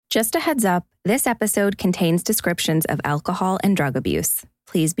Just a heads up, this episode contains descriptions of alcohol and drug abuse.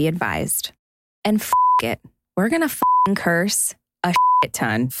 Please be advised. And it, we're gonna curse a shit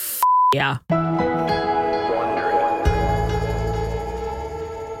ton. Yeah.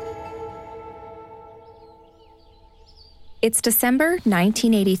 It's December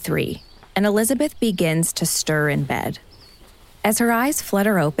 1983, and Elizabeth begins to stir in bed. As her eyes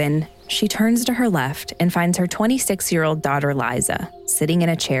flutter open, she turns to her left and finds her 26-year-old daughter, Liza, sitting in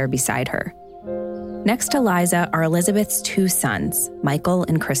a chair beside her. Next to Liza are Elizabeth's two sons, Michael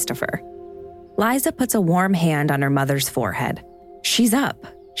and Christopher. Liza puts a warm hand on her mother's forehead. She's up,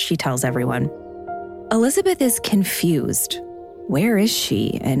 she tells everyone. Elizabeth is confused. Where is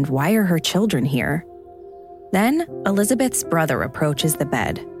she, and why are her children here? Then, Elizabeth's brother approaches the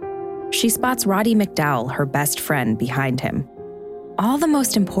bed. She spots Roddy McDowell, her best friend, behind him. All the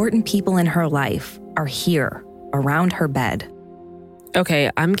most important people in her life are here, around her bed.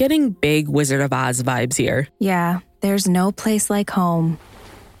 Okay, I'm getting big Wizard of Oz vibes here. Yeah, there's no place like home.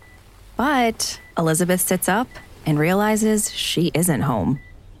 But Elizabeth sits up and realizes she isn't home.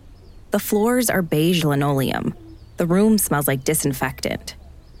 The floors are beige linoleum. The room smells like disinfectant.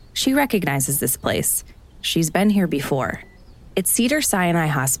 She recognizes this place. She's been here before. It's Cedars-Sinai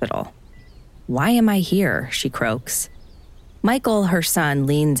Hospital. Why am I here? She croaks. Michael, her son,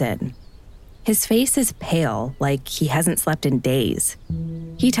 leans in. His face is pale, like he hasn't slept in days.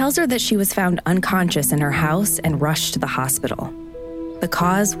 He tells her that she was found unconscious in her house and rushed to the hospital. The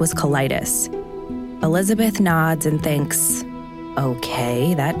cause was colitis. Elizabeth nods and thinks,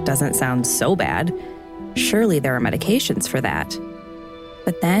 okay, that doesn't sound so bad. Surely there are medications for that.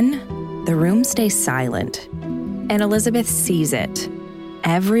 But then, the room stays silent, and Elizabeth sees it.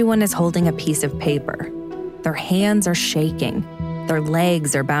 Everyone is holding a piece of paper. Their hands are shaking. Their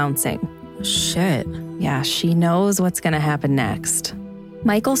legs are bouncing. Shit. Yeah, she knows what's going to happen next.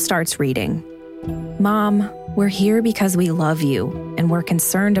 Michael starts reading. Mom, we're here because we love you, and we're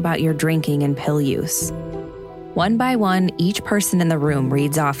concerned about your drinking and pill use. One by one, each person in the room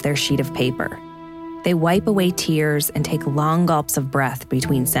reads off their sheet of paper. They wipe away tears and take long gulps of breath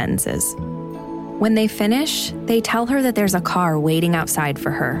between sentences. When they finish, they tell her that there's a car waiting outside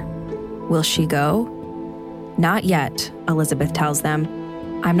for her. Will she go? Not yet, Elizabeth tells them.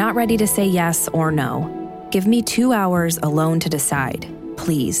 I'm not ready to say yes or no. Give me 2 hours alone to decide,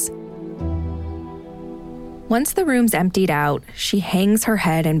 please. Once the room's emptied out, she hangs her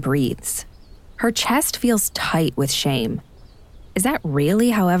head and breathes. Her chest feels tight with shame. Is that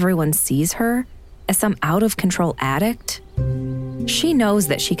really how everyone sees her? As some out-of-control addict? She knows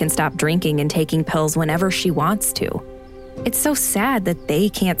that she can stop drinking and taking pills whenever she wants to. It's so sad that they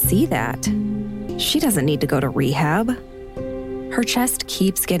can't see that. She doesn't need to go to rehab. Her chest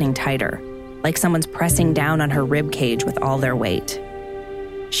keeps getting tighter, like someone's pressing down on her rib cage with all their weight.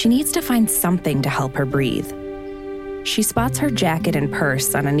 She needs to find something to help her breathe. She spots her jacket and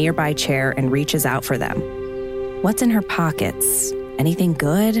purse on a nearby chair and reaches out for them. What's in her pockets? Anything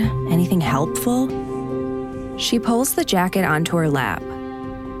good? Anything helpful? She pulls the jacket onto her lap.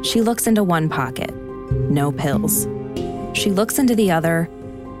 She looks into one pocket. No pills. She looks into the other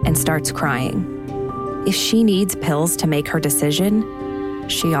and starts crying. If she needs pills to make her decision,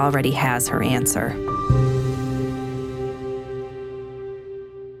 she already has her answer.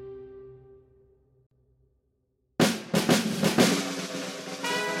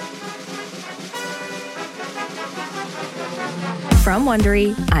 From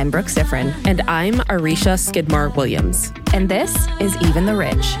Wondery, I'm Brooke Siffrin. And I'm Arisha Skidmore-Williams. And this is Even the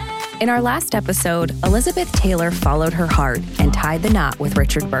Rich. In our last episode, Elizabeth Taylor followed her heart and tied the knot with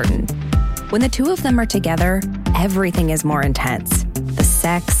Richard Burton. When the two of them are together, everything is more intense. The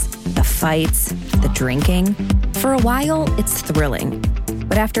sex, the fights, the drinking. For a while, it's thrilling.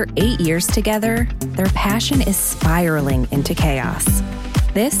 But after 8 years together, their passion is spiraling into chaos.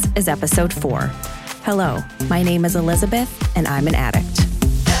 This is episode 4. Hello, my name is Elizabeth, and I'm an addict.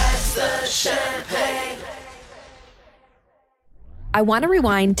 That's the champagne. I want to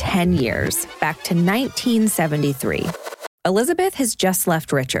rewind 10 years, back to 1973. Elizabeth has just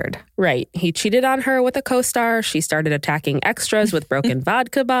left Richard. Right. He cheated on her with a co-star. She started attacking extras with broken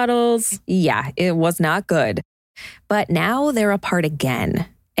vodka bottles. Yeah, it was not good. But now they're apart again,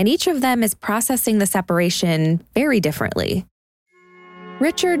 and each of them is processing the separation very differently.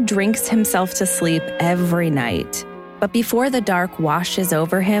 Richard drinks himself to sleep every night, but before the dark washes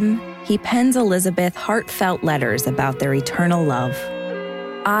over him, he pens Elizabeth heartfelt letters about their eternal love.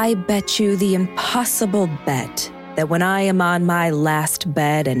 I bet you the impossible bet that when I am on my last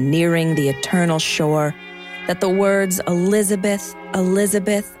bed and nearing the eternal shore, that the words Elizabeth,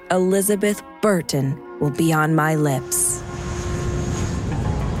 Elizabeth, Elizabeth Burton will be on my lips.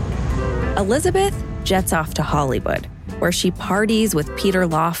 Elizabeth jets off to Hollywood, where she parties with Peter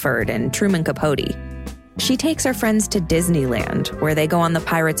Lawford and Truman Capote. She takes her friends to Disneyland, where they go on the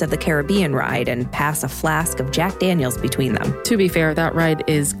Pirates of the Caribbean ride and pass a flask of Jack Daniels between them. To be fair, that ride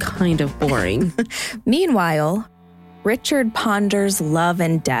is kind of boring. Meanwhile, Richard ponders love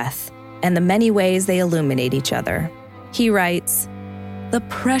and death and the many ways they illuminate each other. He writes, "The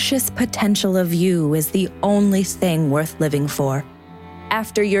precious potential of you is the only thing worth living for.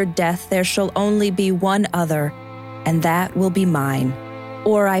 After your death, there shall only be one other, and that will be mine.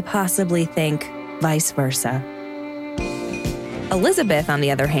 Or I possibly think vice versa." Elizabeth, on the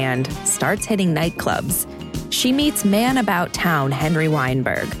other hand, starts hitting nightclubs. She meets man about town Henry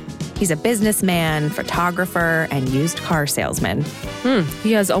Weinberg. He's a businessman, photographer, and used car salesman.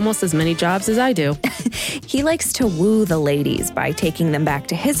 He has almost as many jobs as I do. He likes to woo the ladies by taking them back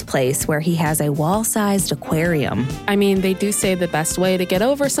to his place where he has a wall-sized aquarium. I mean, they do say the best way to get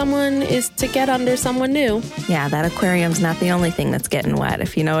over someone is to get under someone new. Yeah, that aquarium's not the only thing that's getting wet,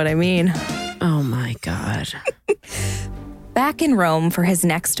 if you know what I mean. Oh my God. Back in Rome for his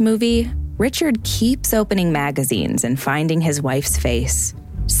next movie, Richard keeps opening magazines and finding his wife's face.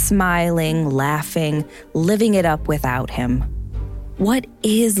 Smiling, laughing, living it up without him. What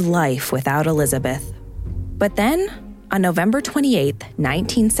is life without Elizabeth? But then, on November 28th,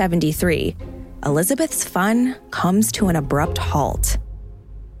 1973, Elizabeth's fun comes to an abrupt halt.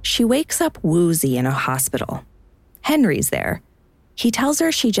 She wakes up woozy in a hospital. Henry's there. He tells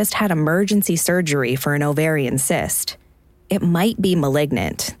her she just had emergency surgery for an ovarian cyst. It might be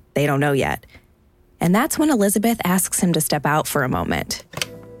malignant. They don't know yet. And that's when Elizabeth asks him to step out for a moment.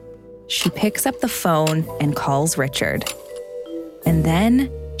 She picks up the phone and calls Richard. And then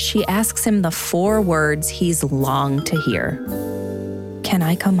she asks him the 4 words he's longed to hear. "Can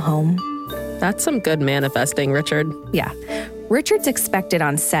I come home?" That's some good manifesting, Richard. Yeah. Richard's expected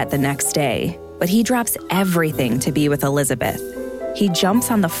on set the next day, but he drops everything to be with Elizabeth. He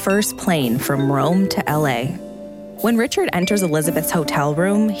jumps on the first plane from Rome to LA. When Richard enters Elizabeth's hotel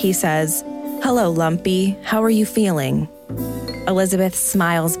room, he says, "Hello, Lumpy. How are you feeling?" Elizabeth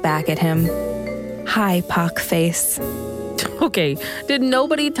smiles back at him. "Hi, pockface." Okay, did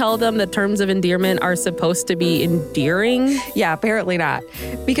nobody tell them the terms of endearment are supposed to be endearing? Yeah, apparently not.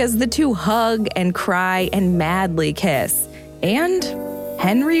 Because the two hug and cry and madly kiss. And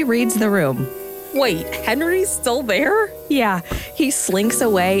Henry reads the room. Wait, Henry's still there? Yeah, he slinks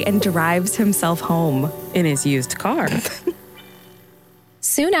away and drives himself home. In his used car.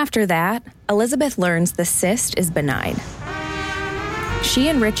 Soon after that, Elizabeth learns the cyst is benign. She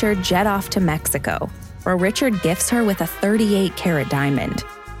and Richard jet off to Mexico, where Richard gifts her with a 38-carat diamond.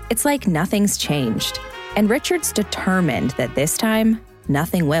 It's like nothing's changed, and Richard's determined that this time,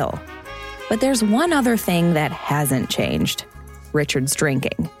 nothing will. But there's one other thing that hasn't changed: Richard's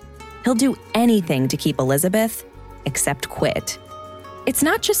drinking. He'll do anything to keep Elizabeth, except quit. It's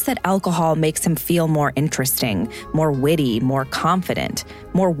not just that alcohol makes him feel more interesting, more witty, more confident,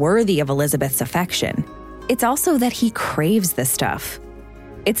 more worthy of Elizabeth's affection. It's also that he craves the stuff.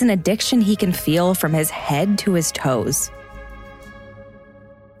 It's an addiction he can feel from his head to his toes.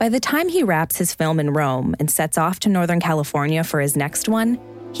 By the time he wraps his film in Rome and sets off to Northern California for his next one,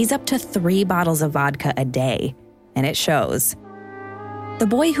 he's up to 3 bottles of vodka a day, and it shows. The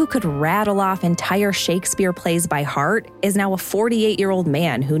boy who could rattle off entire Shakespeare plays by heart is now a 48-year-old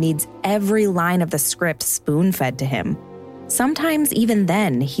man who needs every line of the script spoon-fed to him. Sometimes even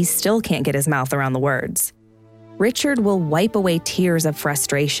then, he still can't get his mouth around the words. Richard will wipe away tears of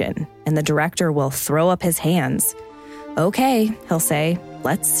frustration, and the director will throw up his hands. "Okay," he'll say,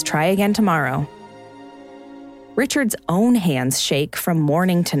 "let's try again tomorrow." Richard's own hands shake from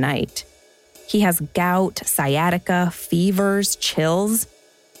morning to night. He has gout, sciatica, fevers, chills.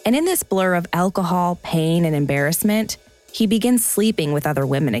 And in this blur of alcohol, pain, and embarrassment, he begins sleeping with other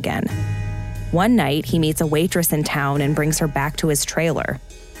women again. One night, he meets a waitress in town and brings her back to his trailer.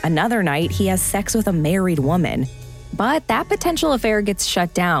 Another night, he has sex with a married woman. But that potential affair gets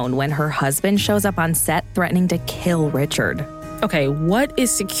shut down when her husband shows up on set threatening to kill Richard. Okay, what is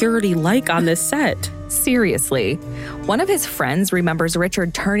security like on this set? Seriously. One of his friends remembers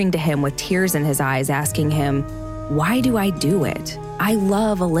Richard turning to him with tears in his eyes, asking him, "Why do I do it? I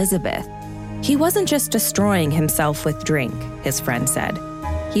love Elizabeth." He wasn't just destroying himself with drink, his friend said.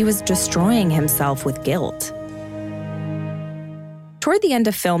 He was destroying himself with guilt. Toward the end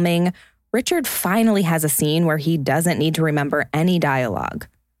of filming, Richard finally has a scene where he doesn't need to remember any dialogue.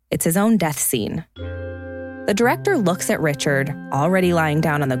 It's his own death scene. The director looks at Richard, already lying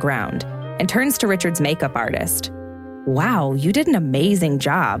down on the ground, and turns to Richard's makeup artist. "Wow, you did an amazing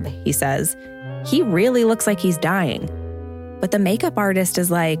job," he says. "He really looks like he's dying." But the makeup artist is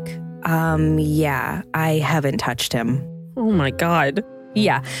like, Yeah, I haven't touched him. Oh my God.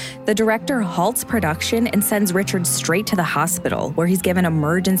 Yeah, the director halts production and sends Richard straight to the hospital where he's given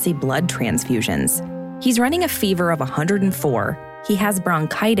emergency blood transfusions. He's running a fever of 104, he has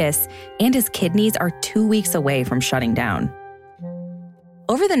bronchitis, and his kidneys are 2 weeks away from shutting down.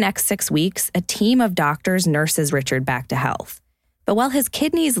 Over the next 6 weeks, a team of doctors nurses Richard back to health. But while his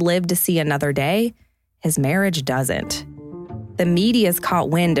kidneys live to see another day, his marriage doesn't. The media's caught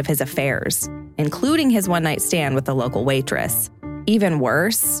wind of his affairs, including his one-night stand with the local waitress. Even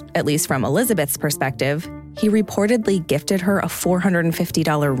worse, at least from Elizabeth's perspective, he reportedly gifted her a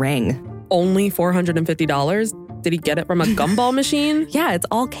 $450 ring. Only $450? Did he get it from a gumball machine? Yeah, it's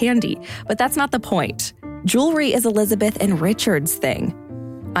all candy, but that's not the point. Jewelry is Elizabeth and Richard's thing.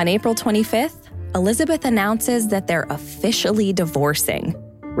 On April 25th, Elizabeth announces that they're officially divorcing.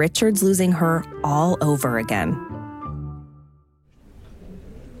 Richard's losing her all over again.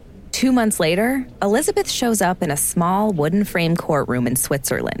 2 months later, Elizabeth shows up in a small wooden frame courtroom in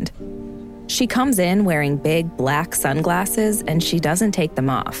Switzerland. She comes in wearing big black sunglasses and she doesn't take them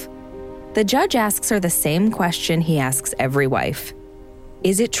off. The judge asks her the same question he asks every wife.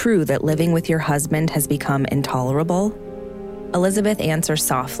 Is it true that living with your husband has become intolerable? Elizabeth answers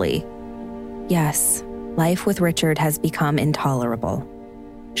softly, yes, life with Richard has become intolerable.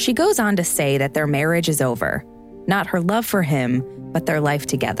 She goes on to say that their marriage is over, not her love for him, but their life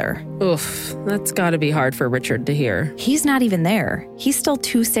together. Oof, that's gotta be hard for Richard to hear. He's not even there. He's still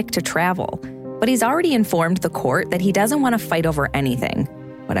too sick to travel. But he's already informed the court that he doesn't want to fight over anything.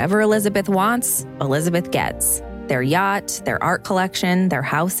 Whatever Elizabeth wants, Elizabeth gets. Their yacht, their art collection, their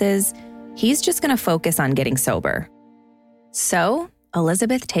houses. He's just going to focus on getting sober. So,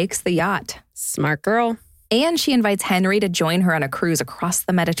 Elizabeth takes the yacht. Smart girl. And she invites Henry to join her on a cruise across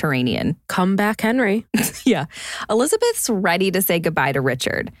the Mediterranean. Come back, Henry. Yeah. Elizabeth's ready to say goodbye to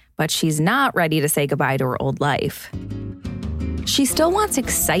Richard, but she's not ready to say goodbye to her old life. She still wants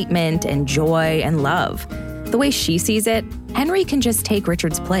excitement and joy and love. The way she sees it, Henry can just take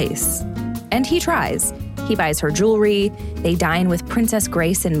Richard's place. And he tries. He buys her jewelry, they dine with Princess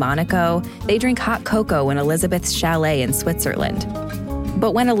Grace in Monaco, they drink hot cocoa in Elizabeth's chalet in Switzerland.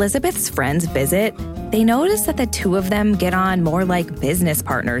 But when Elizabeth's friends visit, they notice that the two of them get on more like business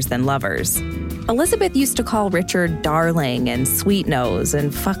partners than lovers. Elizabeth used to call Richard darling and sweet nose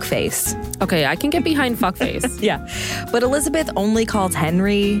and fuckface. Okay, I can get behind fuckface. Yeah, but Elizabeth only calls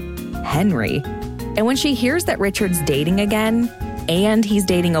Henry, Henry. And when she hears that Richard's dating again, and he's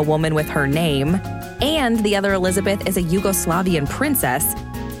dating a woman with her name, and the other Elizabeth is a Yugoslavian princess,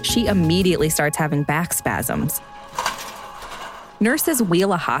 she immediately starts having back spasms. Nurses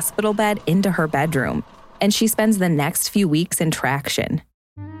wheel a hospital bed into her bedroom, and she spends the next few weeks in traction.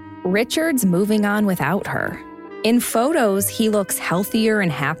 Richard's moving on without her. In photos, he looks healthier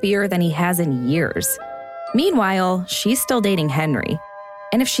and happier than he has in years. Meanwhile, she's still dating Henry.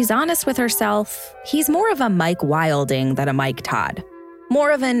 And if she's honest with herself, he's more of a Mike Wilding than a Mike Todd.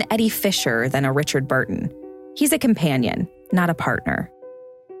 More of an Eddie Fisher than a Richard Burton. He's a companion, not a partner.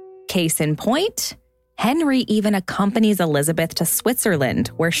 Case in point, Henry even accompanies Elizabeth to Switzerland,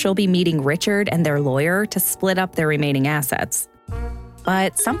 where she'll be meeting Richard and their lawyer to split up their remaining assets.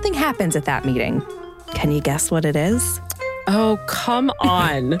 But something happens at that meeting. Can you guess what it is? Oh, come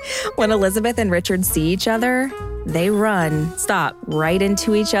on. When Elizabeth and Richard see each other, they run. Stop. Right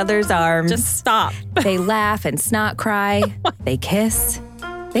into each other's arms. Just stop. They laugh and snot cry. They kiss.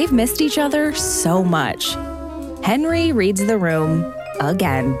 They've missed each other so much. Henry reads the room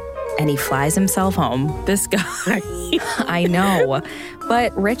again, and he flies himself home. This guy. I know.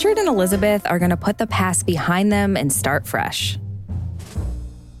 But Richard and Elizabeth are going to put the past behind them and start fresh.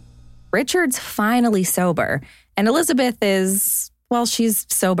 Richard's finally sober, and Elizabeth is, well, she's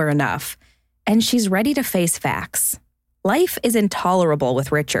sober enough. And she's ready to face facts. Life is intolerable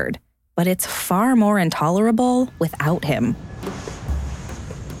with Richard, but it's far more intolerable without him.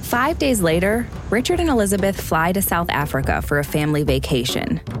 5 days later, Richard and Elizabeth fly to South Africa for a family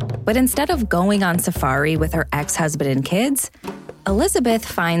vacation. But instead of going on safari with her ex-husband and kids, Elizabeth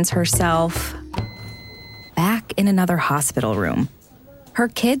finds herself back in another hospital room. Her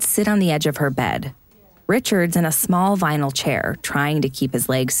kids sit on the edge of her bed. Richard's in a small vinyl chair, trying to keep his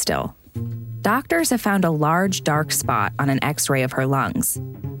legs still. Doctors have found a large dark spot on an X-ray of her lungs.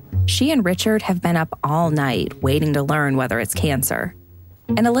 She and Richard have been up all night waiting to learn whether it's cancer.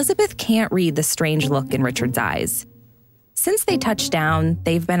 And Elizabeth can't read the strange look in Richard's eyes. Since they touched down,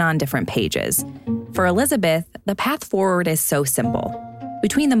 they've been on different pages. For Elizabeth, the path forward is so simple.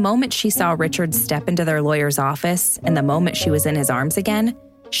 Between the moment she saw Richard step into their lawyer's office and the moment she was in his arms again,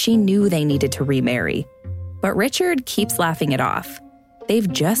 she knew they needed to remarry. But Richard keeps laughing it off. They've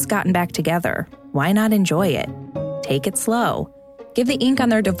just gotten back together. Why not enjoy it? Take it slow. Give the ink on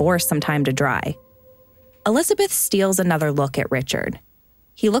their divorce some time to dry. Elizabeth steals another look at Richard.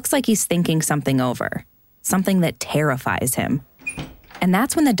 He looks like he's thinking something over, something that terrifies him. And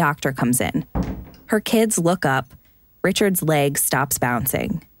that's when the doctor comes in. Her kids look up. Richard's leg stops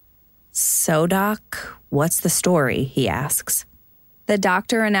bouncing. "So, Doc, what's the story?" he asks. The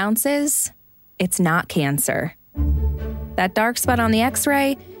doctor announces, "It's not cancer. That dark spot on the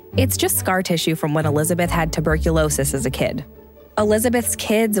x-ray, it's just scar tissue from when Elizabeth had tuberculosis as a kid." Elizabeth's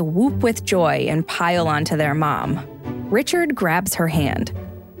kids whoop with joy and pile onto their mom. Richard grabs her hand.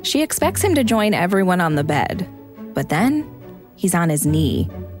 She expects him to join everyone on the bed. But then, he's on his knee.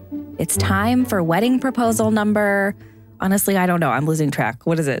 It's time for wedding proposal number... Honestly, I don't know. I'm losing track.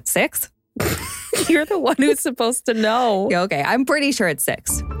 What is it, 6? You're the one who's supposed to know. Okay, I'm pretty sure it's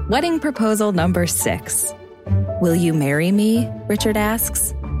 6. Wedding proposal number 6. "Will you marry me?" Richard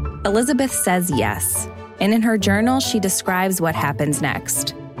asks. Elizabeth says yes. And in her journal, she describes what happens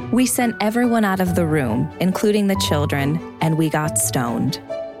next. "We sent everyone out of the room, including the children, and we got stoned."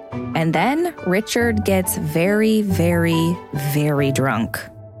 And then Richard gets very, very, very drunk.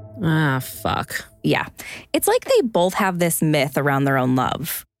 Ah, fuck. Yeah. It's like they both have this myth around their own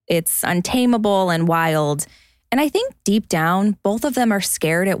love. It's untamable and wild. And I think deep down, both of them are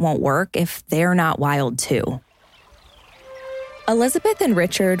scared it won't work if they're not wild too. Elizabeth and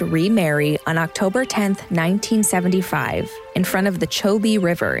Richard remarry on October 10th, 1975, in front of the Chobe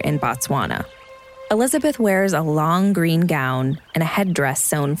River in Botswana. Elizabeth wears a long green gown and a headdress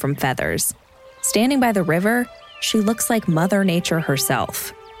sewn from feathers. Standing by the river, she looks like Mother Nature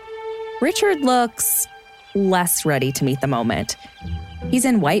herself. Richard looks less ready to meet the moment. He's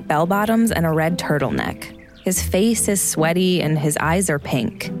in white bell-bottoms and a red turtleneck. His face is sweaty and his eyes are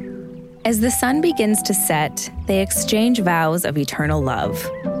pink. As the sun begins to set, they exchange vows of eternal love.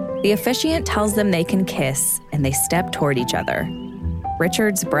 The officiant tells them they can kiss, and they step toward each other.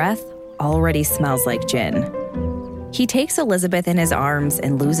 Richard's breath already smells like gin. He takes Elizabeth in his arms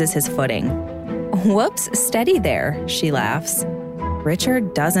and loses his footing. "Whoops, steady there," she laughs.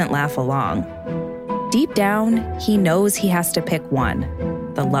 Richard doesn't laugh along. Deep down, he knows he has to pick one,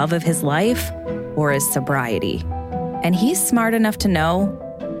 the love of his life or his sobriety. And he's smart enough to know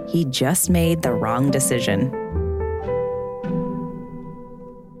he just made the wrong decision.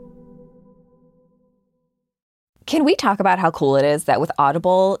 Can we talk about how cool it is that with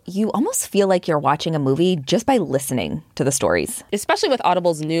Audible, you almost feel like you're watching a movie just by listening to the stories? Especially with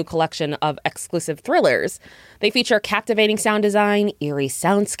Audible's new collection of exclusive thrillers. They feature captivating sound design, eerie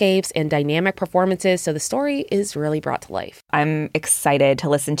soundscapes, and dynamic performances, so the story is really brought to life. I'm excited to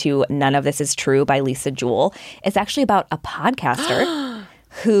listen to None of This Is True by Lisa Jewell. It's actually about a podcaster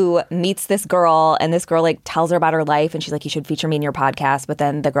who meets this girl, and this girl tells her about her life, and she's like, "You should feature me in your podcast." But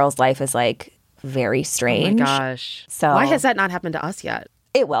then the girl's life is very strange. Oh my gosh. So why has that not happened to us yet?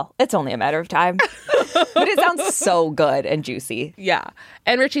 It will. It's only a matter of time. But it sounds so good and juicy. Yeah.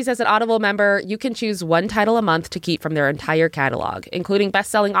 And Richie says, an Audible member, you can choose one title a month to keep from their entire catalog, including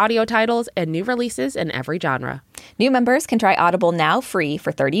best-selling audio titles and new releases in every genre. New members can try Audible now free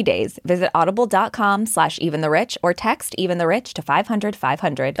for 30 days. Visit audible.com/eventherich or text Even the Rich to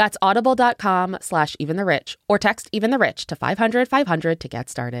 500-500. That's audible.com/eventherich or text Even the Rich to 500-500 to get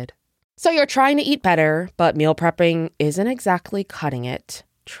started. So you're trying to eat better, but meal prepping isn't exactly cutting it.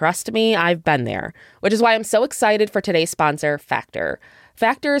 Trust me, I've been there, which is why I'm so excited for today's sponsor, Factor.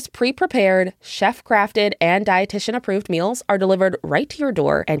 Factor's pre-prepared, chef-crafted, and dietitian-approved meals are delivered right to your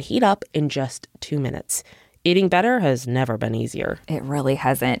door and heat up in just 2 minutes. Eating better has never been easier. It really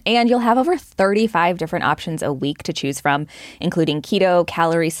hasn't. And you'll have over 35 different options a week to choose from, including keto,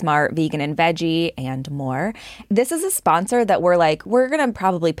 calorie smart, vegan and veggie, and more. This is a sponsor that we're going to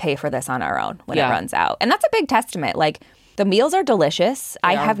probably pay for this on our own when it runs out. And that's a big testament. The meals are delicious.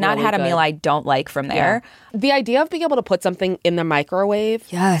 I have not had a meal I don't like from there. Yeah. The idea of being able to put something in the microwave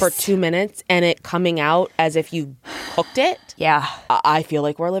for 2 minutes and it coming out as if you cooked it. Yeah. I feel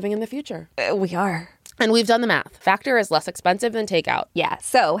like we're living in the future. We are. And we've done the math. Factor is less expensive than takeout. Yeah.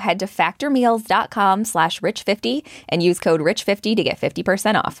 So head to factormeals.com/rich50 and use code rich50 to get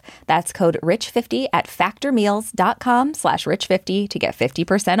 50% off. That's code rich50 at factormeals.com/rich50 to get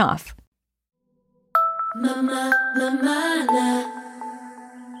 50% off.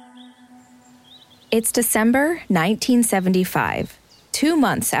 It's December 1975, 2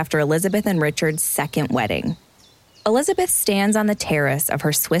 months after Elizabeth and Richard's second wedding. Elizabeth stands on the terrace of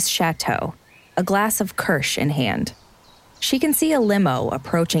her Swiss chateau, a glass of Kirsch in hand. She can see a limo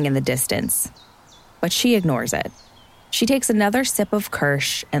approaching in the distance, but she ignores it. She takes another sip of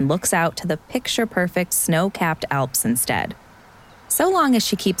Kirsch and looks out to the picture-perfect snow-capped Alps instead. So long as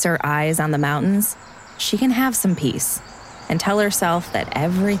she keeps her eyes on the mountains, she can have some peace and tell herself that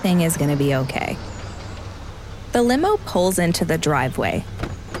everything is going to be okay. The limo pulls into the driveway.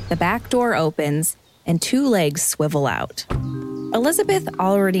 The back door opens and two legs swivel out. Elizabeth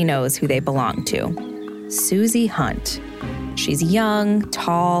already knows who they belong to. Susie Hunt. She's young,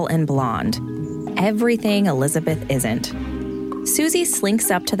 tall, and blonde. Everything Elizabeth isn't. Susie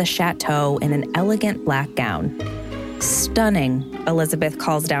slinks up to the chateau in an elegant black gown. Stunning, Elizabeth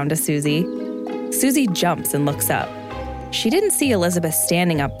calls down to Susie. Susie jumps and looks up. She didn't see Elizabeth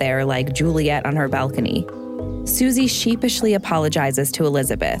standing up there like Juliet on her balcony. Susie sheepishly apologizes to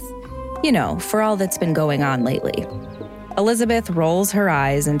Elizabeth, for all that's been going on lately. Elizabeth rolls her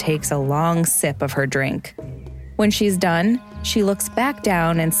eyes and takes a long sip of her drink. When she's done, she looks back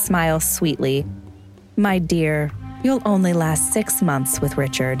down and smiles sweetly. "My dear, you'll only last 6 months with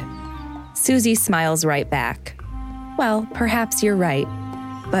Richard." Susie smiles right back. "Well, perhaps you're right,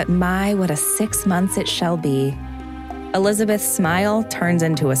 but my, what a 6 months it shall be." Elizabeth's smile turns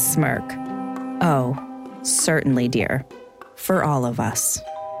into a smirk. "Oh, certainly, dear. For all of us."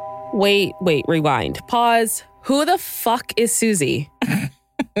 Wait, rewind. Pause. Who the fuck is Susie?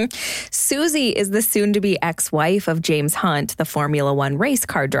 Susie is the soon-to-be ex-wife of James Hunt, the Formula One race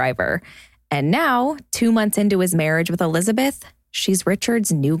car driver. And now, 2 months into his marriage with Elizabeth, she's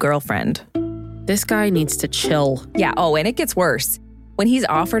Richard's new girlfriend. This guy needs to chill. Yeah, and it gets worse. When he's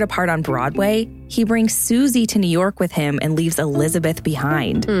offered a part on Broadway, he brings Susie to New York with him and leaves Elizabeth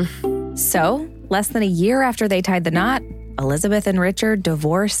behind. So, less than a year after they tied the knot, Elizabeth and Richard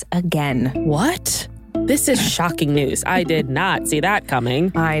divorce again. What? This is shocking news. I did not see that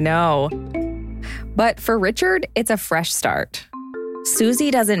coming. I know. But for Richard, it's a fresh start.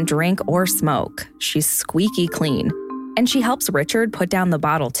 Susie doesn't drink or smoke. She's squeaky clean. And she helps Richard put down the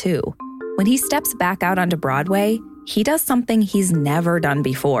bottle too. When he steps back out onto Broadway, he does something he's never done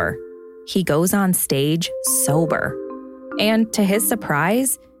before. He goes on stage sober. And to his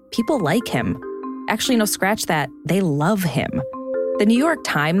surprise, people like him. Actually, no, scratch that. They love him. The New York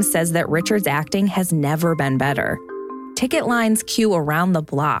Times says that Richard's acting has never been better. Ticket lines queue around the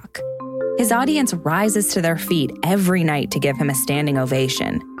block. His audience rises to their feet every night to give him a standing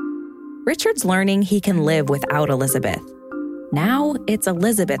ovation. Richard's learning he can live without Elizabeth. Now it's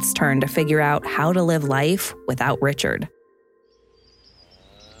Elizabeth's turn to figure out how to live life without Richard.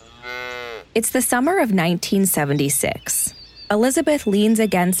 It's the summer of 1976. Elizabeth leans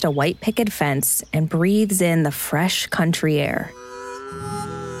against a white picket fence and breathes in the fresh country air.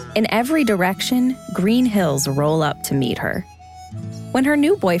 In every direction, green hills roll up to meet her. When her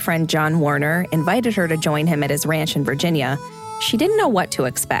new boyfriend, John Warner, invited her to join him at his ranch in Virginia, she didn't know what to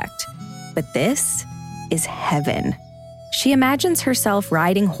expect. But this is heaven. She imagines herself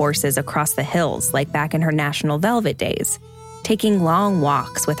riding horses across the hills like back in her National Velvet days, taking long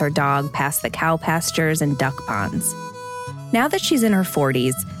walks with her dog past the cow pastures and duck ponds. Now that she's in her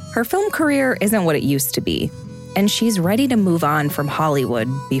 40s, her film career isn't what it used to be, and she's ready to move on from Hollywood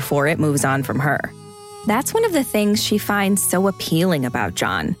before it moves on from her. That's one of the things she finds so appealing about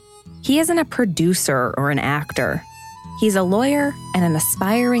John. He isn't a producer or an actor. He's a lawyer and an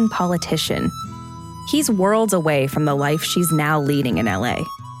aspiring politician. He's worlds away from the life she's now leading in LA.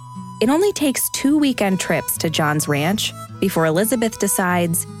 It only takes 2 weekend trips to John's ranch before Elizabeth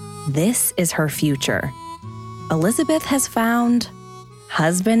decides this is her future. Elizabeth has found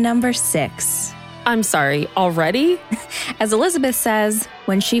husband number 6. I'm sorry, already? As Elizabeth says,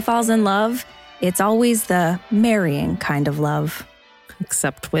 when she falls in love, it's always the marrying kind of love.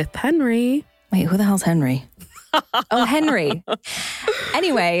 Except with Henry. Wait, who the hell's Henry? Oh, Henry.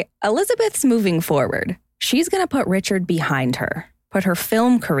 Anyway, Elizabeth's moving forward. She's going to put Richard behind her, put her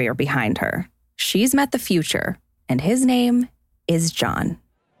film career behind her. She's met the future, and his name is John.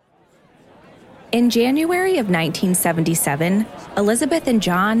 In January of 1977, Elizabeth and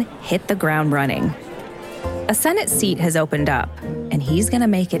John hit the ground running. A Senate seat has opened up, and he's going to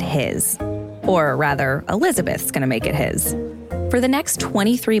make it his. Or rather, Elizabeth's going to make it his. For the next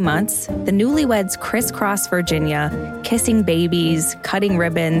 23 months, the newlyweds crisscross Virginia, kissing babies, cutting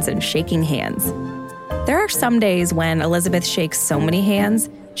ribbons, and shaking hands. There are some days when Elizabeth shakes so many hands,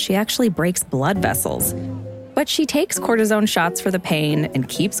 she actually breaks blood vessels. But she takes cortisone shots for the pain and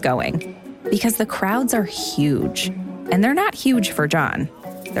keeps going. Because the crowds are huge. And they're not huge for John.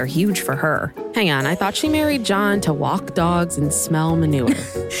 They're huge for her. Hang on, I thought she married John to walk dogs and smell manure.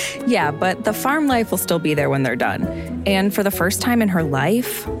 Yeah, but the farm life will still be there when they're done. And for the first time in her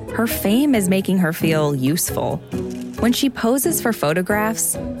life, her fame is making her feel useful. When she poses for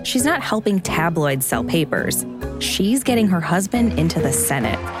photographs, she's not helping tabloids sell papers. She's getting her husband into the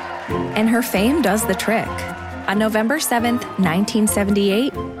Senate. And her fame does the trick. On November 7th,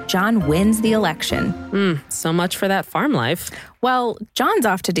 1978, John wins the election. So much for that farm life. Well, John's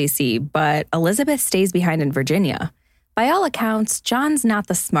off to D.C., but Elizabeth stays behind in Virginia. By all accounts, John's not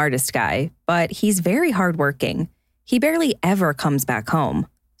the smartest guy, but he's very hardworking. He barely ever comes back home.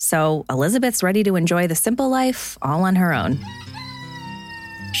 So Elizabeth's ready to enjoy the simple life all on her own.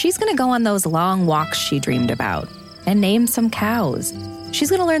 She's going to go on those long walks she dreamed about and name some cows. She's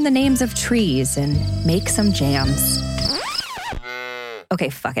going to learn the names of trees and make some jams. Okay,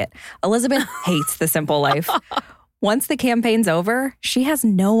 fuck it. Elizabeth hates the simple life. Once the campaign's over, she has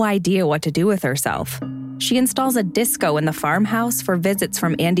no idea what to do with herself. She installs a disco in the farmhouse for visits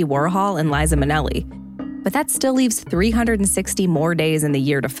from Andy Warhol and Liza Minnelli. But that still leaves 360 more days in the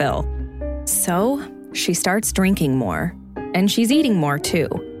year to fill. So she starts drinking more. And she's eating more, too.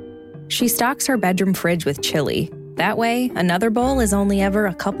 She stocks her bedroom fridge with chili. That way, another bowl is only ever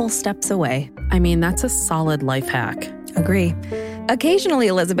a couple steps away. I mean, that's a solid life hack. Agree. Occasionally,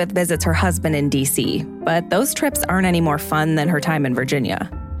 Elizabeth visits her husband in D.C., but those trips aren't any more fun than her time in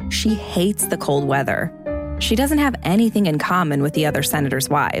Virginia. She hates the cold weather. She doesn't have anything in common with the other senators'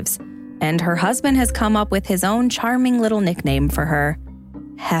 wives. And her husband has come up with his own charming little nickname for her,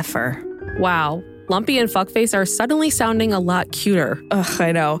 Heifer. Wow. Lumpy and Fuckface are suddenly sounding a lot cuter. Ugh,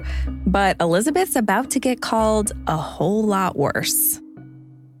 I know. But Elizabeth's about to get called a whole lot worse.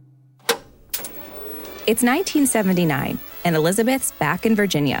 It's 1979, and Elizabeth's back in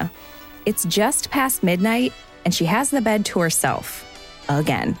Virginia. It's just past midnight, and she has the bed to herself.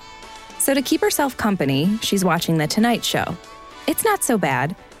 Again. So to keep herself company, she's watching The Tonight Show. It's not so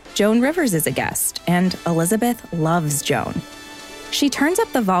bad. Joan Rivers is a guest, and Elizabeth loves Joan. She turns up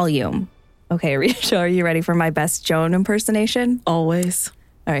the volume. Okay, Risha, are you ready for my best Joan impersonation? Always.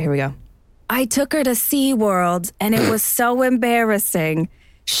 All right, here we go. I took her to SeaWorld, and it was so embarrassing.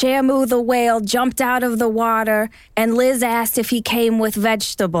 Shamu the whale jumped out of the water, and Liz asked if he came with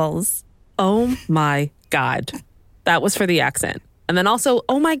vegetables. Oh my God. That was for the accent. And then also,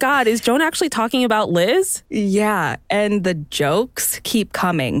 oh my God, is Joan actually talking about Liz? Yeah, and the jokes keep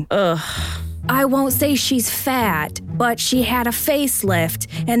coming. Ugh. I won't say she's fat, but she had a facelift,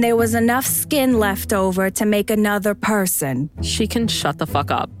 and there was enough skin left over to make another person. She can shut the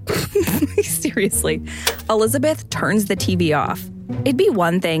fuck up. Seriously. Elizabeth turns the TV off. It'd be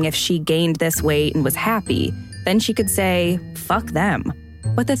one thing if she gained this weight and was happy. Then she could say, fuck them.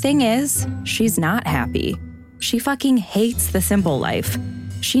 But the thing is, she's not happy. She fucking hates the simple life.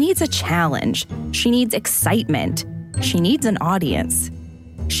 She needs a challenge. She needs excitement. She needs an audience.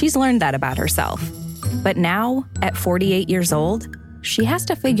 She's learned that about herself. But now, at 48 years old, she has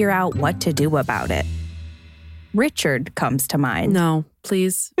to figure out what to do about it. Richard comes to mind. No,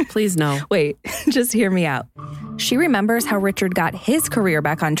 please no. Wait, just hear me out. She remembers how Richard got his career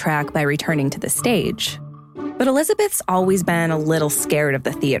back on track by returning to the stage. But Elizabeth's always been a little scared of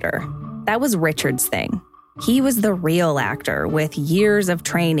the theater. That was Richard's thing. He was the real actor with years of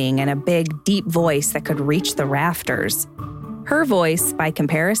training and a big, deep voice that could reach the rafters. Her voice, by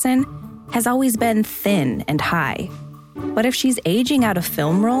comparison, has always been thin and high. But if she's aging out of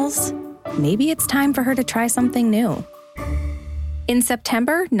film roles, maybe it's time for her to try something new. In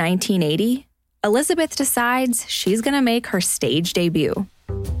September 1980, Elizabeth decides she's going to make her stage debut.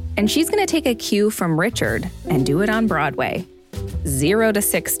 And she's going to take a cue from Richard and do it on Broadway. 0 to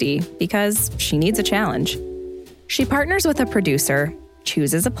 60, because she needs a challenge. She partners with a producer,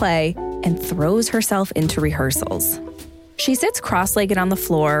 chooses a play, and throws herself into rehearsals. She sits cross-legged on the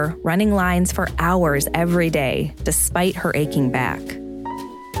floor, running lines for hours every day, despite her aching back.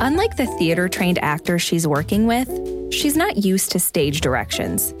 Unlike the theater-trained actors she's working with, she's not used to stage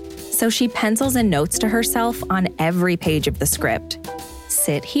directions, so she pencils in notes to herself on every page of the script.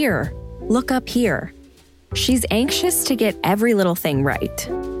 Sit here. Look up here. She's anxious to get every little thing right.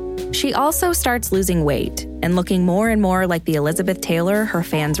 She also starts losing weight and looking more and more like the Elizabeth Taylor her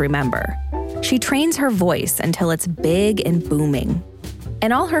fans remember. She trains her voice until it's big and booming.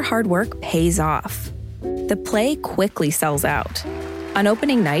 And all her hard work pays off. The play quickly sells out. On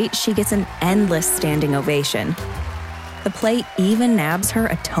opening night, she gets an endless standing ovation. The play even nabs her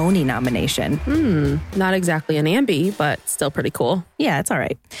a Tony nomination. Not exactly an Ambie, but still pretty cool. Yeah, it's all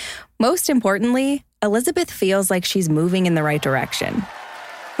right. Most importantly, Elizabeth feels like she's moving in the right direction.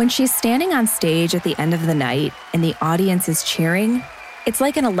 When she's standing on stage at the end of the night and the audience is cheering, it's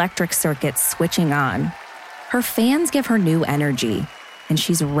like an electric circuit switching on. Her fans give her new energy, and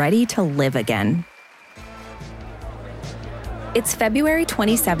she's ready to live again. It's February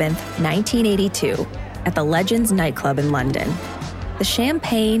 27th, 1982, at the Legends nightclub in London. The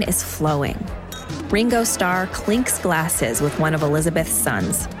champagne is flowing. Ringo Starr clinks glasses with one of Elizabeth's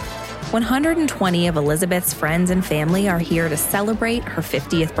sons. 120 of Elizabeth's friends and family are here to celebrate her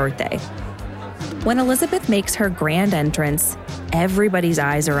 50th birthday. When Elizabeth makes her grand entrance, everybody's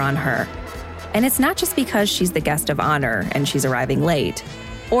eyes are on her. And it's not just because she's the guest of honor and she's arriving late,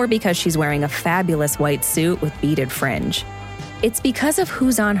 or because she's wearing a fabulous white suit with beaded fringe. It's because of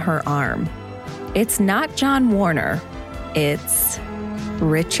who's on her arm. It's not John Warner, it's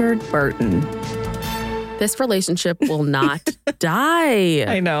Richard Burton. This relationship will not die.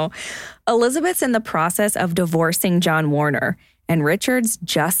 I know. Elizabeth's in the process of divorcing John Warner, and Richard's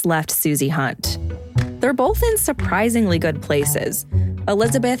just left Susie Hunt. They're both in surprisingly good places.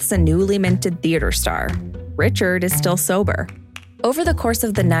 Elizabeth's a newly minted theater star. Richard is still sober. Over the course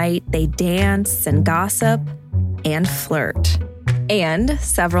of the night, they dance and gossip and flirt. And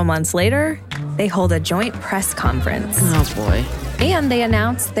several months later, they hold a joint press conference. Oh, boy. And they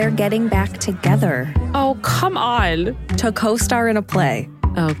announce they're getting back together. Oh, come on. To co-star in a play.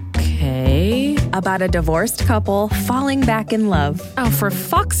 Okay. About a divorced couple falling back in love. Oh, for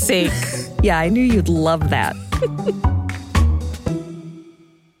fuck's sake. Yeah, I knew you'd love that.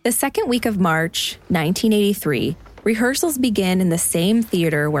 The second week of March, 1983, rehearsals begin in the same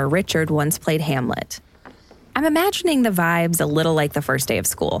theater where Richard once played Hamlet. I'm imagining the vibes a little like the first day of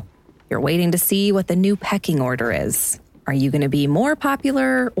school. You're waiting to see what the new pecking order is. Are you going to be more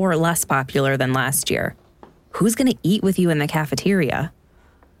popular or less popular than last year? Who's going to eat with you in the cafeteria?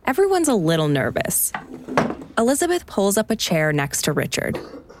 Everyone's a little nervous. Elizabeth pulls up a chair next to Richard.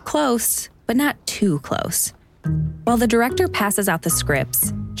 Close, but not too close. While the director passes out the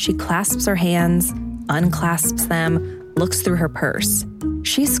scripts, she clasps her hands, unclasps them, looks through her purse.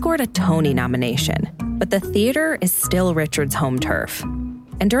 She's scored a Tony nomination, but the theater is still Richard's home turf.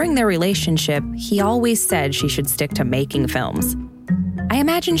 And during their relationship, he always said she should stick to making films. I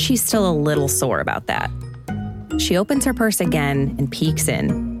imagine she's still a little sore about that. She opens her purse again and peeks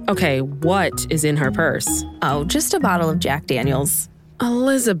in. Okay, what is in her purse? Oh, just a bottle of Jack Daniels.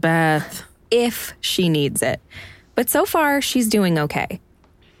 Elizabeth. If she needs it. But so far, she's doing okay.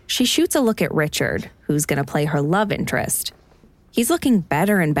 She shoots a look at Richard, who's going to play her love interest. He's looking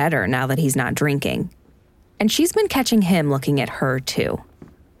better and better now that he's not drinking. And she's been catching him looking at her, too.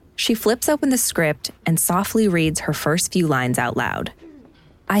 She flips open the script and softly reads her first few lines out loud.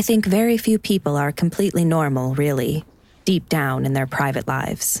 I think very few people are completely normal, really, deep down in their private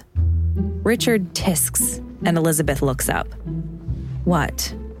lives. Richard tisks, and Elizabeth looks up.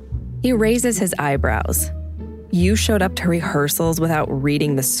 What? He raises his eyebrows. You showed up to rehearsals without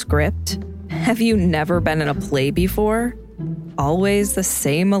reading the script? Have you never been in a play before? Always the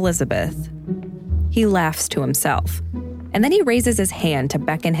same Elizabeth. He laughs to himself, and then he raises his hand to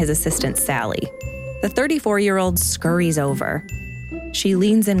beckon his assistant, Sally. The 34-year-old scurries over. She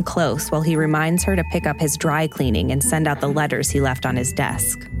leans in close while he reminds her to pick up his dry cleaning and send out the letters he left on his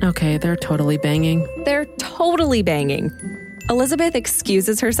desk. Okay, they're totally banging. They're totally banging. Elizabeth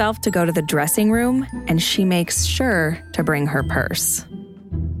excuses herself to go to the dressing room, and she makes sure to bring her purse.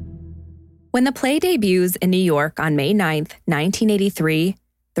 When the play debuts in New York on May 9th, 1983,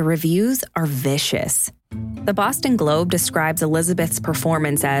 the reviews are vicious. The Boston Globe describes Elizabeth's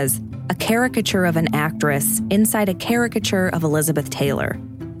performance as a caricature of an actress inside a caricature of Elizabeth Taylor.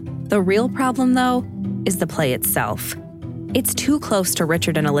 The real problem, though, is the play itself. It's too close to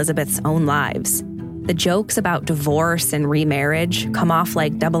Richard and Elizabeth's own lives. The jokes about divorce and remarriage come off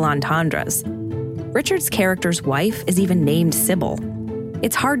like double entendres. Richard's character's wife is even named Sybil.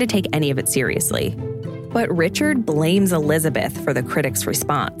 It's hard to take any of it seriously. But Richard blames Elizabeth for the critics'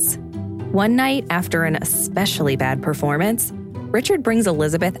 response. One night, after an especially bad performance, Richard brings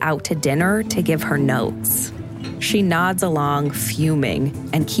Elizabeth out to dinner to give her notes. She nods along, fuming,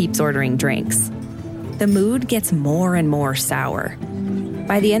 and keeps ordering drinks. The mood gets more and more sour.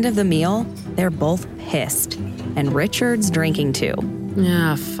 By the end of the meal, they're both pissed, and Richard's drinking too.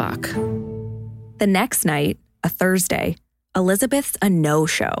 Ah, fuck. The next night, a Thursday, Elizabeth's a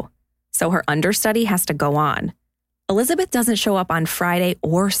no-show, so her understudy has to go on. Elizabeth doesn't show up on Friday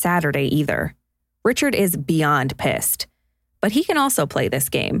or Saturday either. Richard is beyond pissed, but he can also play this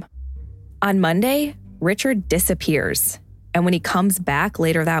game. On Monday, Richard disappears, and when he comes back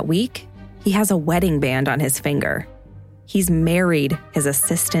later that week, he has a wedding band on his finger. He's married his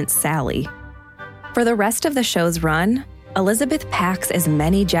assistant, Sally. For the rest of the show's run, Elizabeth packs as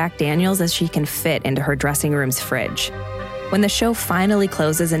many Jack Daniels as she can fit into her dressing room's fridge. When the show finally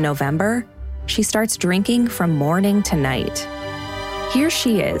closes in November, she starts drinking from morning to night. Here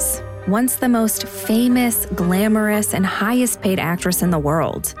she is, once the most famous, glamorous, and highest-paid actress in the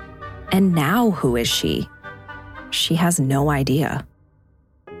world. And now who is she? She has no idea.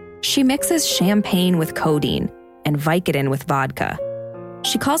 She mixes champagne with codeine and Vicodin with vodka.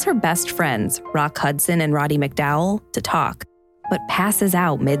 She calls her best friends, Rock Hudson and Roddy McDowell, to talk, but passes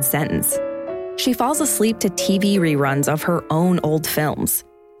out mid-sentence. She falls asleep to TV reruns of her own old films.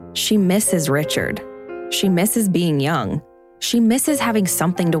 She misses Richard. She misses being young. She misses having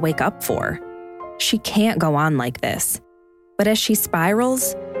something to wake up for. She can't go on like this. But as she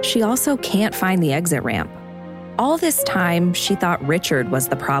spirals, she also can't find the exit ramp. All this time, she thought Richard was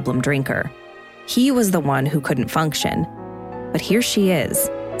the problem drinker. He was the one who couldn't function. But here she is,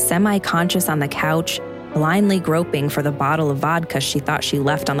 semi-conscious on the couch, blindly groping for the bottle of vodka she thought she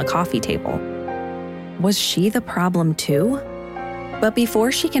left on the coffee table. Was she the problem too? But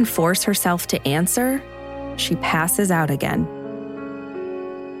before she can force herself to answer, she passes out again.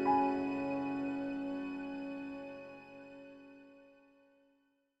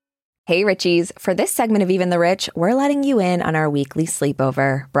 Hey Richies, for this segment of Even the Rich, we're letting you in on our weekly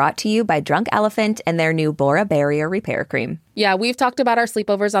sleepover, brought to you by Drunk Elephant and their new Bora Barrier Repair Cream. Yeah, we've talked about our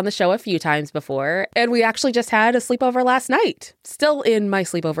sleepovers on the show a few times before, and we actually just had a sleepover last night. Still in my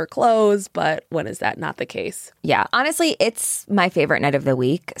sleepover clothes, but when is that not the case? Yeah, honestly, it's my favorite night of the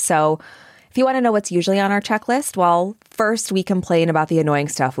week, so if you want to know what's usually on our checklist, well, first we complain about the annoying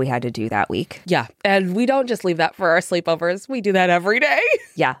stuff we had to do that week. Yeah, and we don't just leave that for our sleepovers. We do that every day.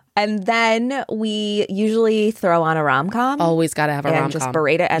 Yeah, and then we usually throw on a rom-com. Always got to have a rom-com. And just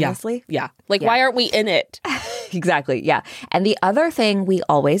berate it endlessly. Yeah. Why aren't we in it? Exactly, yeah. And the other thing we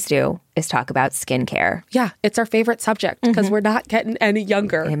always do is talk about skincare. Yeah, it's our favorite subject because we're not getting any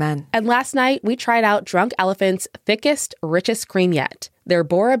younger. Amen. And last night, we tried out Drunk Elephant's thickest, richest cream yet. Their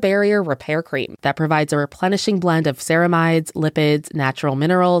Bora Barrier Repair Cream that provides a replenishing blend of ceramides, lipids, natural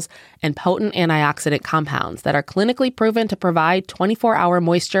minerals, and potent antioxidant compounds that are clinically proven to provide 24-hour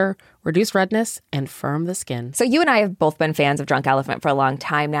moisture, reduce redness, and firm the skin. So you and I have both been fans of Drunk Elephant for a long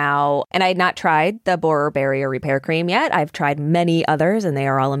time now, and I had not tried the Bora Barrier Repair Cream yet. I've tried many others, and they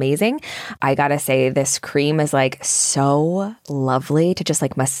are all amazing. I gotta say, this cream is like so lovely to just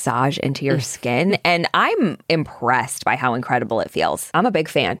like massage into your skin, and I'm impressed by how incredible it feels. I'm a big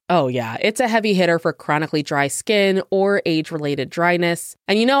fan. Oh yeah, it's a heavy hitter for chronically dry skin or age-related dryness.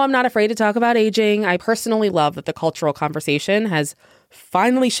 And you know I'm not afraid to talk about aging. I personally love that the cultural conversation has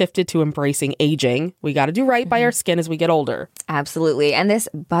finally shifted to embracing aging. We got to do right by our skin as we get older. Absolutely. And this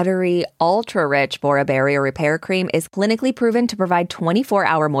buttery, ultra-rich Bora Barrier Repair Cream is clinically proven to provide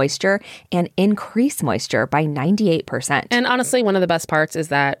 24-hour moisture and increase moisture by 98%. And honestly, one of the best parts is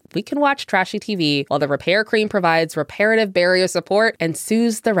that we can watch trashy TV while the repair cream provides reparative barrier support and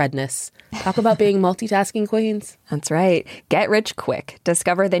soothes the redness. Talk about being multitasking queens. That's right. Get rich quick.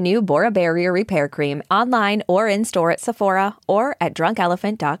 Discover the new Bora Barrier Repair Cream online or in-store at Sephora or at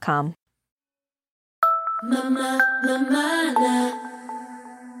drunkelephant.com.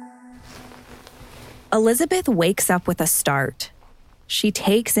 Elizabeth wakes up with a start. She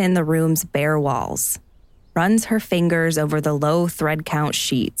takes in the room's bare walls, runs her fingers over the low thread count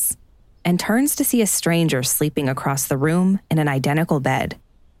sheets, and turns to see a stranger sleeping across the room in an identical bed.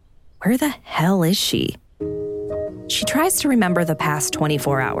 Where the hell is she? She tries to remember the past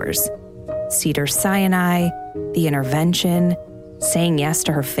 24 hours. Cedars-Sinai, the intervention, saying yes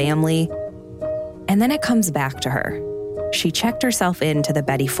to her family. And then it comes back to her. She checked herself into the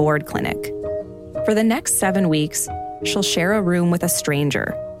Betty Ford Clinic. For the next 7 weeks, she'll share a room with a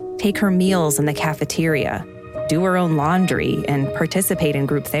stranger, take her meals in the cafeteria, do her own laundry, and participate in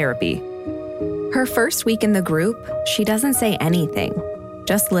group therapy. Her first week in the group, she doesn't say anything,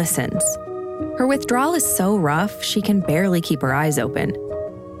 just listens. Her withdrawal is so rough, she can barely keep her eyes open.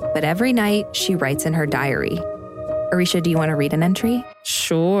 But every night, she writes in her diary. Arisha, do you want to read an entry?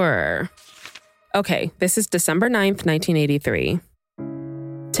 Sure. Okay, this is December 9th, 1983.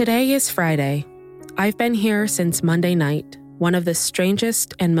 Today is Friday. I've been here since Monday night, one of the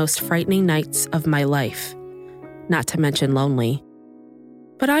strangest and most frightening nights of my life. Not to mention lonely.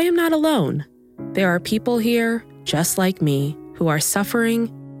 But I am not alone. There are people here, just like me, who are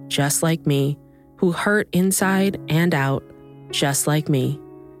suffering, just like me, who hurt inside and out, just like me.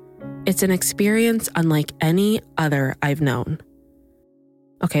 It's an experience unlike any other I've known.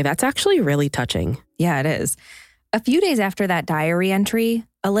 Okay, that's actually really touching. Yeah, it is. A few days after that diary entry,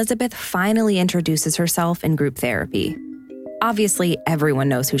 Elizabeth finally introduces herself in group therapy. Obviously, everyone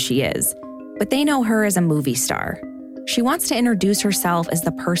knows who she is, but they know her as a movie star. She wants to introduce herself as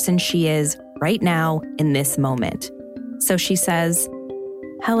the person she is right now in this moment. So she says,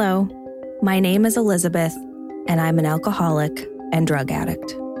 "Hello, my name is Elizabeth, and I'm an alcoholic and drug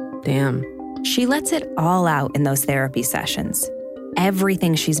addict." Damn. She lets it all out in those therapy sessions.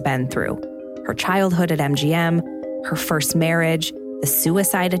 Everything she's been through. Her childhood at MGM, her first marriage, the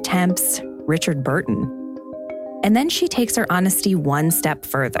suicide attempts, Richard Burton. And then she takes her honesty one step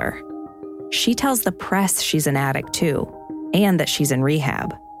further. She tells the press she's an addict too, and that she's in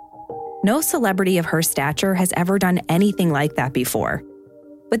rehab. No celebrity of her stature has ever done anything like that before.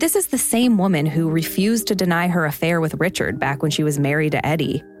 But this is the same woman who refused to deny her affair with Richard back when she was married to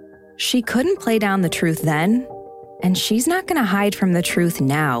Eddie. She couldn't play down the truth then, and she's not going to hide from the truth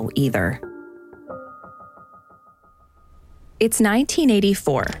now either. It's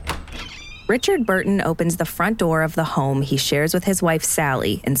 1984. Richard Burton opens the front door of the home he shares with his wife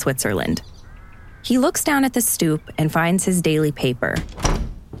Sally in Switzerland. He looks down at the stoop and finds his daily paper.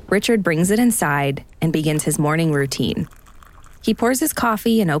 Richard brings it inside and begins his morning routine. He pours his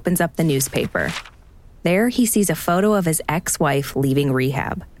coffee and opens up the newspaper. There, he sees a photo of his ex-wife leaving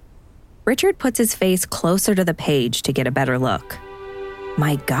rehab. Richard puts his face closer to the page to get a better look.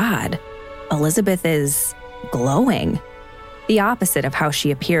 My God, Elizabeth is glowing. The opposite of how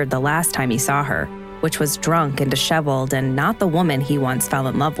she appeared the last time he saw her, which was drunk and disheveled and not the woman he once fell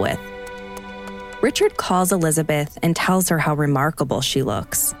in love with. Richard calls Elizabeth and tells her how remarkable she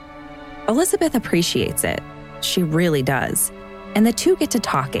looks. Elizabeth appreciates it. She really does. And the two get to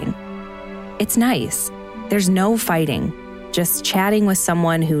talking. It's nice. There's no fighting, just chatting with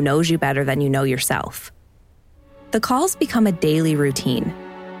someone who knows you better than you know yourself. The calls become a daily routine.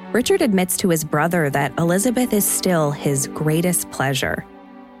 Richard admits to his brother that Elizabeth is still his greatest pleasure,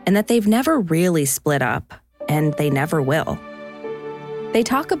 and that they've never really split up, and they never will. They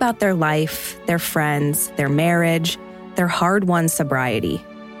talk about their life, their friends, their marriage, their hard-won sobriety.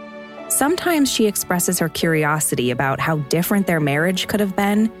 Sometimes she expresses her curiosity about how different their marriage could have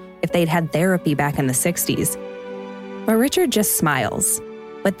been if they'd had therapy back in the 60s. But Richard just smiles.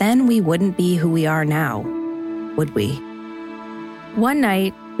 But then we wouldn't be who we are now, would we? One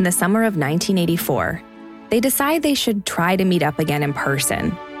night, in the summer of 1984, they decide they should try to meet up again in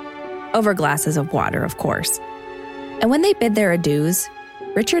person. Over glasses of water, of course. And when they bid their adieus,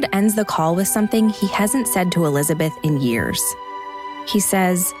 Richard ends the call with something he hasn't said to Elizabeth in years. He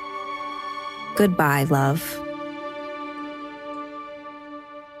says, "Goodbye, love."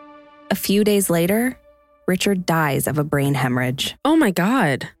 A few days later, Richard dies of a brain hemorrhage. Oh my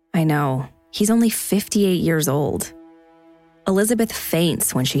God. I know. He's only 58 years old. Elizabeth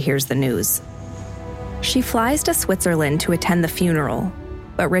faints when she hears the news. She flies to Switzerland to attend the funeral,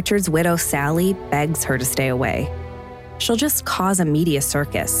 but Richard's widow Sally begs her to stay away. She'll just cause a media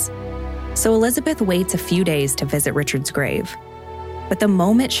circus. So Elizabeth waits a few days to visit Richard's grave. But the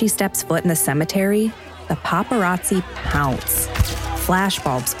moment she steps foot in the cemetery, the paparazzi pounce.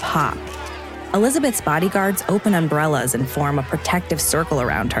 Flashbulbs pop. Elizabeth's bodyguards open umbrellas and form a protective circle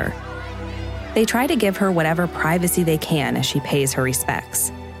around her. They try to give her whatever privacy they can as she pays her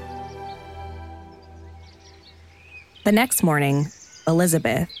respects. The next morning,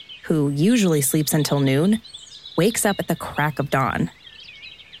 Elizabeth, who usually sleeps until noon, wakes up at the crack of dawn.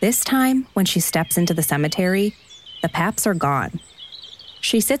 This time, when she steps into the cemetery, the Paps are gone.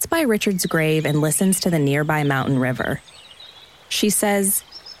 She sits by Richard's grave and listens to the nearby mountain river. She says,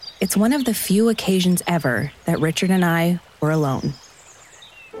 "It's one of the few occasions ever that Richard and I were alone."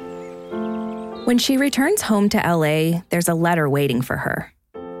 When she returns home to LA, there's a letter waiting for her.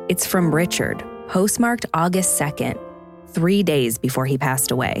 It's from Richard, postmarked August 2nd, 3 days before he passed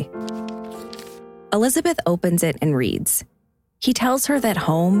away. Elizabeth opens it and reads. He tells her that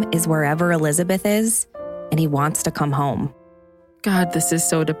home is wherever Elizabeth is, and he wants to come home. God, this is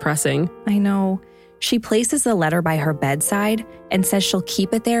so depressing. I know. She places the letter by her bedside and says she'll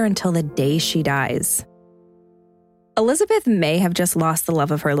keep it there until the day she dies. Elizabeth may have just lost the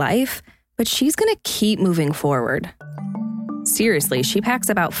love of her life, but she's going to keep moving forward. Seriously, she packs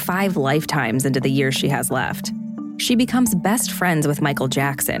about 5 lifetimes into the years she has left. She becomes best friends with Michael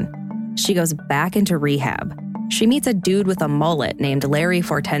Jackson. She goes back into rehab. She meets a dude with a mullet named Larry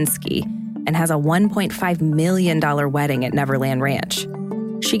Fortensky and has a $1.5 million wedding at Neverland Ranch.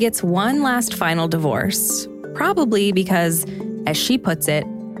 She gets one last final divorce, probably because, as she puts it,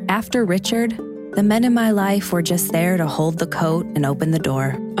 after Richard, the men in my life were just there to hold the coat and open the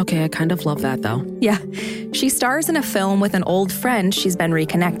door. Okay, I kind of love that, though. Yeah. She stars in a film with an old friend she's been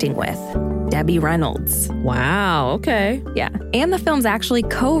reconnecting with, Debbie Reynolds. Wow, okay. Yeah. And the film's actually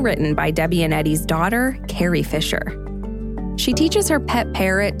co-written by Debbie and Eddie's daughter, Carrie Fisher. She teaches her pet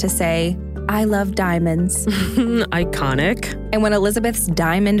parrot to say, "I love diamonds." Iconic. And when Elizabeth's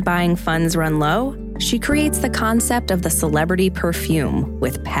diamond buying funds run low, she creates the concept of the celebrity perfume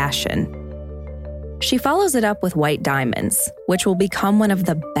with passion. She follows it up with White Diamonds, which will become one of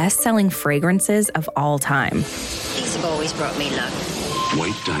the best-selling fragrances of all time. These have always brought me luck.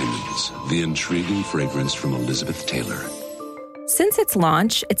 White Diamonds, the intriguing fragrance from Elizabeth Taylor. Since its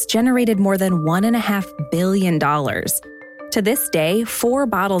launch, it's generated more than $1.5 billion. To this day, 4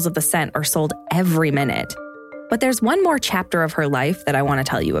 bottles of the scent are sold every minute. But there's one more chapter of her life that I want to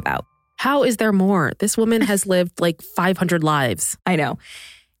tell you about. How is there more? This woman has lived like 500 lives. I know.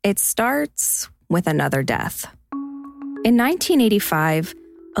 It starts with another death. In 1985,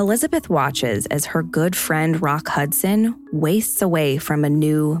 Elizabeth watches as her good friend Rock Hudson wastes away from a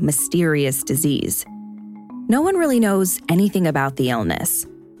new, mysterious disease. No one really knows anything about the illness,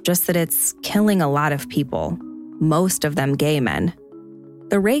 just that it's killing a lot of people, most of them gay men.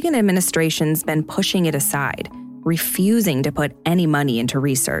 The Reagan administration's been pushing it aside, refusing to put any money into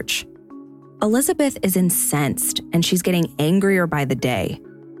research. Elizabeth is incensed, and she's getting angrier by the day.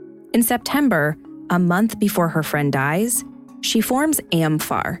 In September, a month before her friend dies, she forms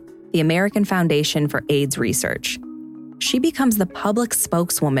AMFAR, the American Foundation for AIDS Research. She becomes the public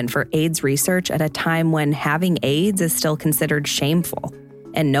spokeswoman for AIDS research at a time when having AIDS is still considered shameful,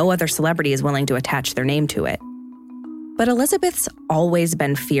 and no other celebrity is willing to attach their name to it. But Elizabeth's always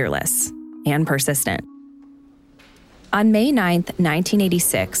been fearless and persistent. On May 9th,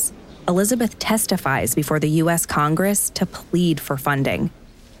 1986, Elizabeth testifies before the U.S. Congress to plead for funding.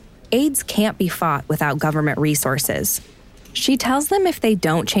 AIDS can't be fought without government resources. She tells them if they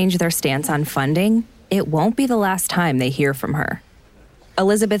don't change their stance on funding, it won't be the last time they hear from her.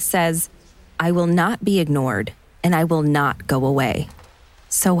 Elizabeth says, "I will not be ignored, and I will not go away.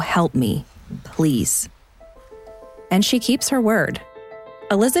 So help me, please." And she keeps her word.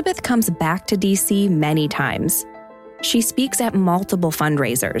 Elizabeth comes back to D.C. many times. She speaks at multiple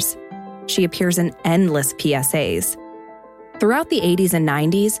fundraisers. She appears in endless PSAs. Throughout the 80s and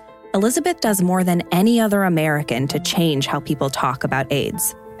 90s, Elizabeth does more than any other American to change how people talk about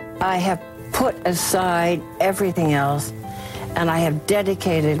AIDS. I have put aside everything else, and I have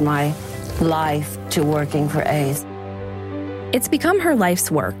dedicated my life to working for AIDS. It's become her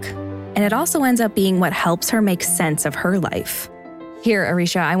life's work, and it also ends up being what helps her make sense of her life. Here,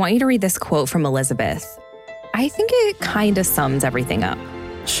 Arisha, I want you to read this quote from Elizabeth. I think it kind of sums everything up.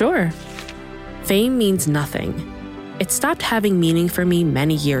 Sure. Fame means nothing. It stopped having meaning for me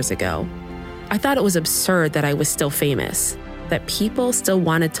many years ago. I thought it was absurd that I was still famous, that people still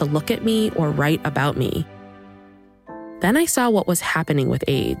wanted to look at me or write about me. Then I saw what was happening with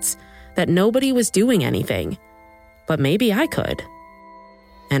AIDS, that nobody was doing anything. But maybe I could.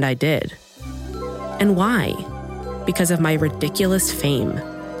 And I did. And why? Because of my ridiculous fame.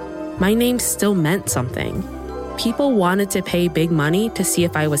 My name still meant something. People wanted to pay big money to see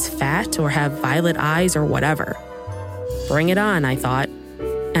if I was fat or have violet eyes or whatever. Bring it on, I thought.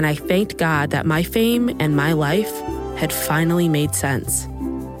 And I thanked God that my fame and my life had finally made sense.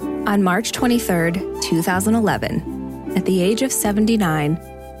 On March 23rd, 2011, at the age of 79,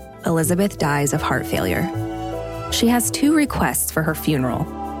 Elizabeth dies of heart failure. She has 2 requests for her funeral,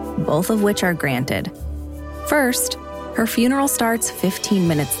 both of which are granted. First, her funeral starts 15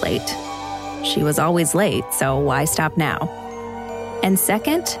 minutes late. She was always late, so why stop now? And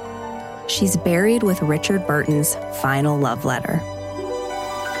second, she's buried with Richard Burton's final love letter.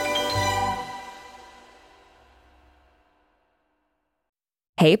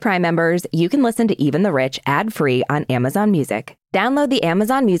 Hey, Prime members, you can listen to Even the Rich ad-free on Amazon Music. Download the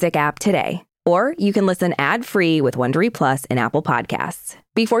Amazon Music app today. Or you can listen ad-free with Wondery Plus in Apple Podcasts.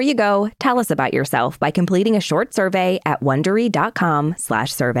 Before you go, tell us about yourself by completing a short survey at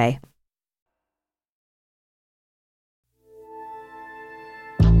Wondery.com/survey.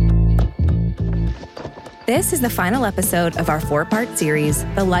 This is the final episode of our 4-part series,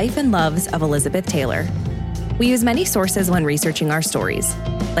 The Life and Loves of Elizabeth Taylor. We use many sources when researching our stories,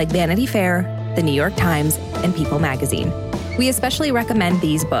 like Vanity Fair, The New York Times, and People magazine. We especially recommend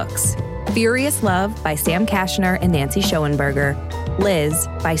these books: Furious Love by Sam Kashner and Nancy Schoenberger, Liz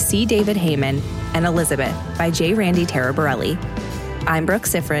by C. David Heyman, and Elizabeth by J. Randy Taraborelli. I'm Brooke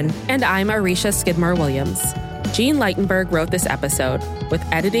Sifrin. And I'm Arisha Skidmore-Williams. Jean Leitenberg wrote this episode, with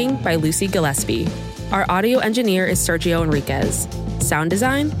editing by Lucy Gillespie. Our audio engineer is Sergio Enriquez. Sound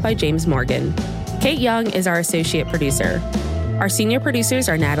design by James Morgan. Kate Young is our associate producer. Our senior producers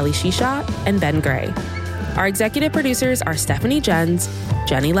are Natalie Shisha and Ben Gray. Our executive producers are Stephanie Jens,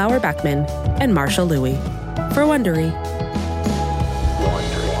 Jenny Lauer-Beckman, and Marsha Louie. For Wondery.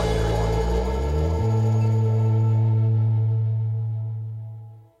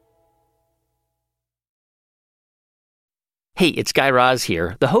 Hey, it's Guy Raz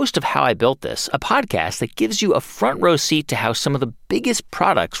here, the host of How I Built This, a podcast that gives you a front row seat to how some of the biggest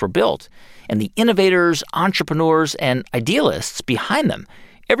products were built and the innovators, entrepreneurs, and idealists behind them.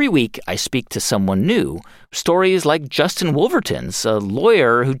 Every week, I speak to someone new. Stories like Justin Wolverton's, a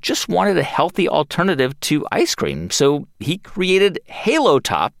lawyer who just wanted a healthy alternative to ice cream, so he created Halo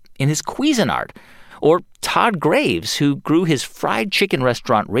Top in his Cuisinart. Or Todd Graves, who grew his fried chicken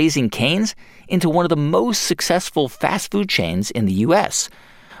restaurant Raising Cane's into one of the most successful fast food chains in the U.S.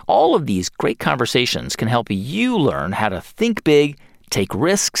 All of these great conversations can help you learn how to think big, take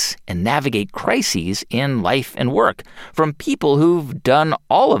risks, and navigate crises in life and work from people who've done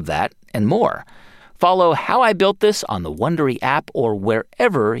all of that and more. Follow How I Built This on the Wondery app or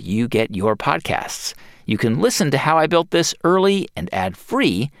wherever you get your podcasts. You can listen to How I Built This early and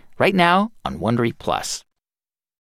ad-free right now on Wondery Plus.